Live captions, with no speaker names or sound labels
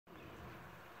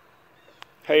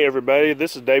Hey everybody,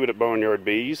 this is David at Barnyard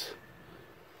Bees.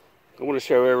 I want to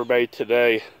show everybody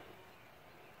today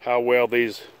how well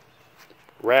these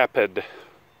rapid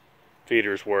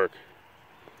feeders work.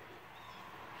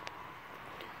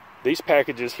 These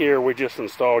packages here we just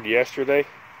installed yesterday,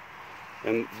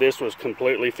 and this was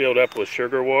completely filled up with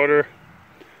sugar water,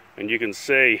 and you can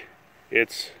see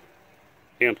it's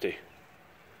empty.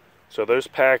 So those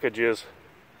packages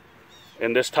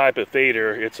in this type of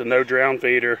feeder, it's a no drown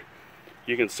feeder.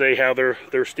 You can see how they're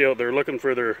looking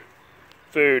for their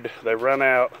food. They run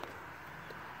out.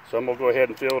 So I'm gonna go ahead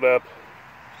and fill it up.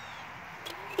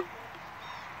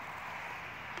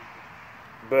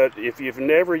 But if you've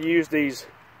never used these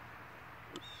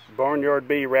Barnyard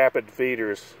Bee Rapid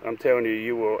Feeders, I'm telling you,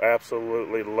 you will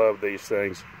absolutely love these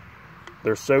things.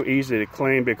 They're so easy to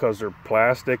clean because they're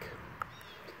plastic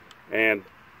and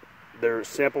they're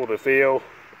simple to fill.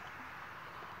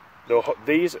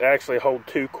 These actually hold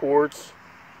 2 quarts.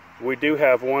 We do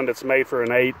have one that's made for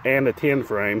an 8 and a 10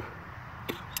 frame,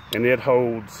 and it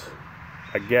holds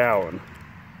a gallon.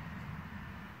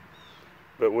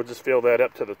 But we'll just fill that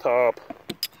up to the top,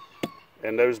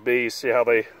 and those bees, see how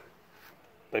they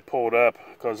pulled up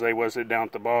because they wasn't down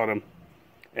at the bottom.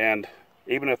 And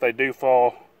even if they do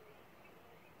fall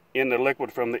in the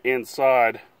liquid from the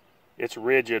inside, it's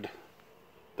rigid.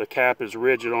 The cap is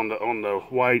rigid on the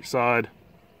white side.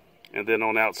 And then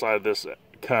on the outside of this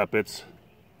cup, it's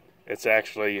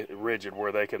actually rigid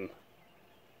where they can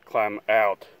climb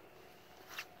out.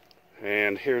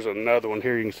 And here's another one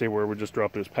here. You can see where we just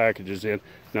dropped those packages in.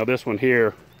 Now this one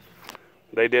here,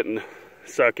 they didn't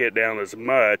suck it down as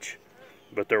much,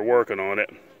 but they're working on it.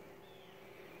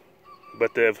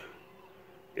 But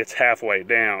it's halfway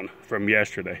down from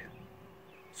yesterday.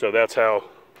 So that's how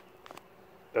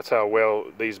well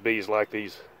these bees like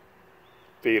these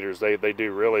feeders. They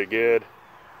do really good.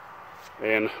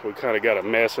 And we kind of got a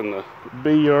mess in the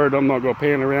bee yard. I'm not going to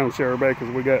pan around and show everybody because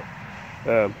we got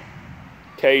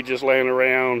cages laying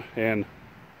around, and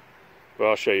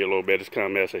well, I'll show you a little bit. It's kind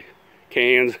of messy.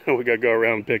 Cans we got to go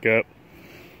around and pick up.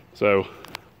 So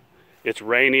it's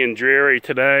rainy and dreary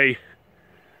today.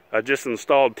 I just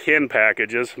installed 10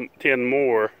 packages, 10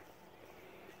 more,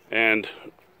 and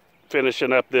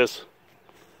finishing up this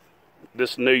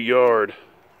new yard.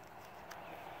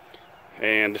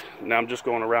 And now I'm just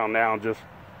going around now and just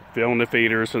filling the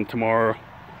feeders, and tomorrow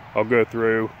I'll go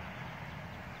through.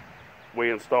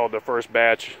 We installed the first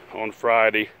batch on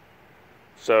Friday,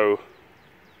 so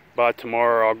by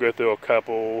tomorrow I'll go through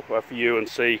a few and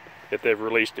see if they've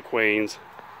released the queens.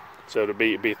 So it'll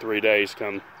be 3 days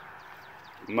come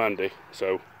Monday.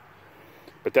 So,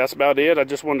 but that's about it. I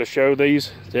just wanted to show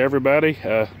these to everybody.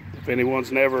 If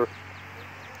anyone's never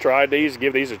tried these,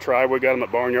 give these a try. We got them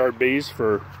at Barnyard Bees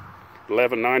for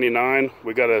 $11.99.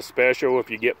 We got a special. If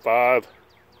you get 5,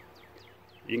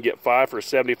 you can get 5 for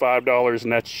 $75,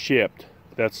 and that's shipped.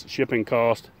 That's shipping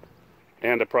cost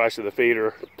and the price of the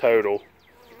feeder total.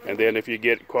 And then if you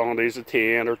get quantities of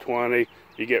 10 or 20,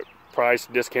 you get price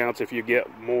discounts. If you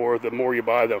get more, the more you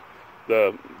buy, the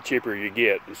cheaper you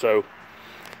get. So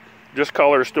just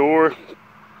call our store,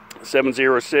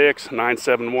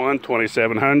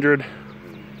 706-971-2700,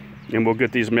 and we'll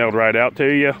get these mailed right out to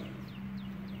you.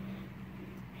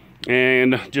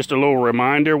 And just a little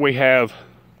reminder, we have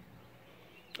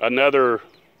another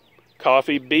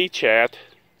coffee bee chat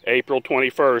April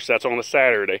 21st. That's on a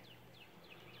Saturday.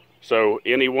 So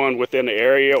anyone within the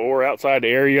area or outside the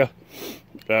area,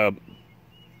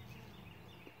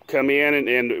 come in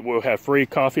and we'll have free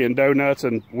coffee and donuts.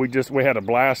 And we had a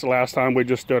blast the last time. We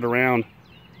just stood around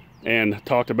and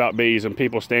talked about bees, and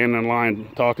people standing in line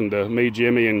talking to me,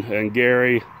 Jimmy, and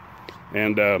Gary.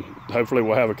 And hopefully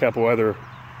we'll have a couple other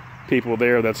people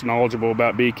there that's knowledgeable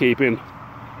about beekeeping,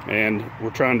 and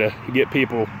we're trying to get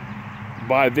people.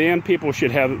 By then, people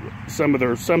should have some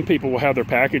people will have their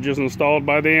packages installed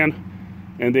by then,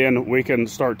 and then we can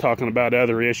start talking about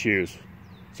other issues.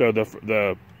 So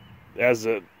as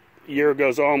the year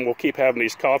goes on, we'll keep having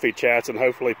these coffee chats, and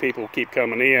hopefully people keep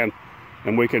coming in,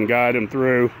 and we can guide them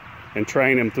through and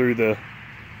train them through the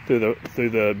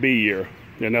bee year.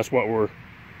 And that's what we're,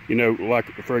 like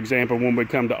for example, when we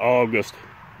come to August.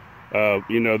 There's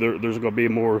going to be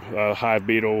more hive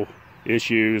beetle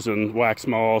issues and wax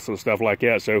moths and stuff like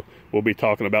that. So we'll be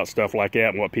talking about stuff like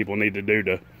that and what people need to do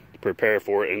to prepare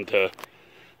for it and to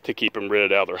keep them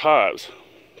rid out of their hives.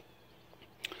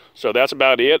 So that's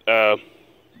about it.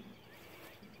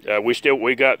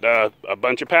 We got a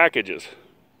bunch of packages.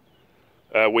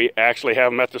 We actually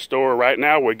have them at the store right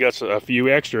now. We got a few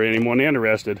extra. Anyone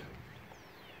interested?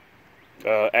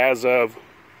 As of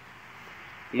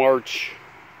March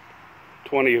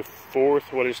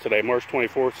 24th. What is today? March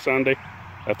 24th, Sunday,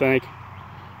 I think.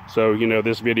 So, you know,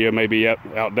 this video may be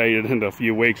outdated in a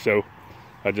few weeks, so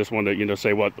I just wanted to, you know,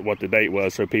 say what the date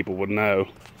was so people would know.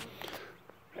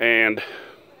 And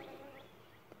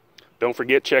don't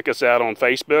forget, check us out on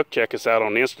Facebook, check us out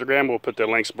on Instagram. We'll put the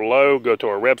links below. Go to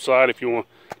our website if you want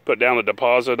to put down a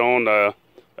deposit on a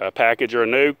package or a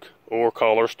nuke, or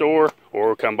call our store,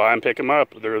 or come by and pick them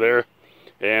up. They're there.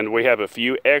 And we have a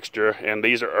few extra, and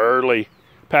these are early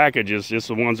packages, just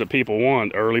the ones that people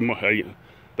want, the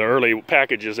early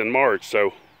packages in March.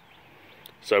 So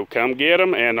come get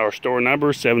them, and our store number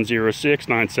is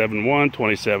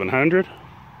 706-971-2700.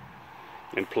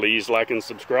 And please like and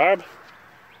subscribe.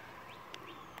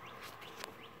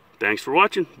 Thanks for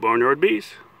watching Barnyard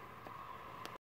Bees.